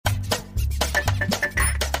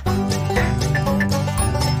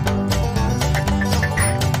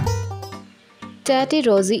Tati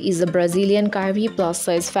Rozzi is a Brazilian curvy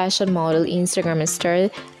plus-size fashion model, Instagram star,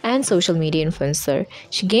 and social media influencer.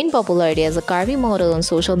 She gained popularity as a curvy model on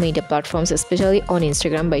social media platforms, especially on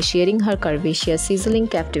Instagram, by sharing her curvaceous, sizzling,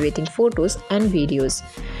 captivating photos and videos.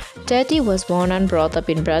 Tati was born and brought up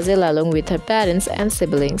in Brazil along with her parents and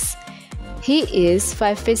siblings. He is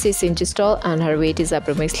 5 feet 6 inches tall and her weight is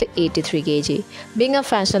approximately 83 kg. Being a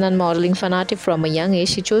fashion and modeling fanatic from a young age,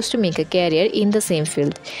 she chose to make a career in the same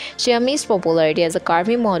field. She amassed popularity as a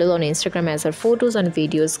curvy model on Instagram as her photos and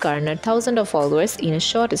videos garnered thousands of followers in a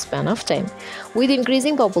short span of time. With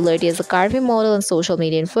increasing popularity as a curvy model and social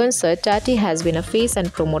media influencer, Tati has been a face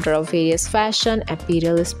and promoter of various fashion,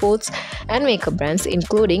 apparel, sports, and makeup brands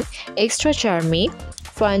including Extra Charmy,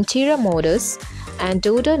 Frontiera Models, and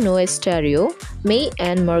Doda No Stereo, May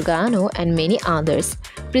and Morgano, and many others.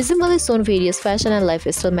 Presumably soon various fashion and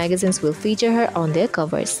lifestyle magazines will feature her on their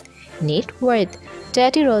covers. Net worth.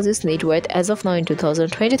 Tati Rozzi's net worth as of now in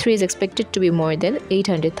 2023 is expected to be more than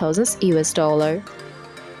 $800,000 US.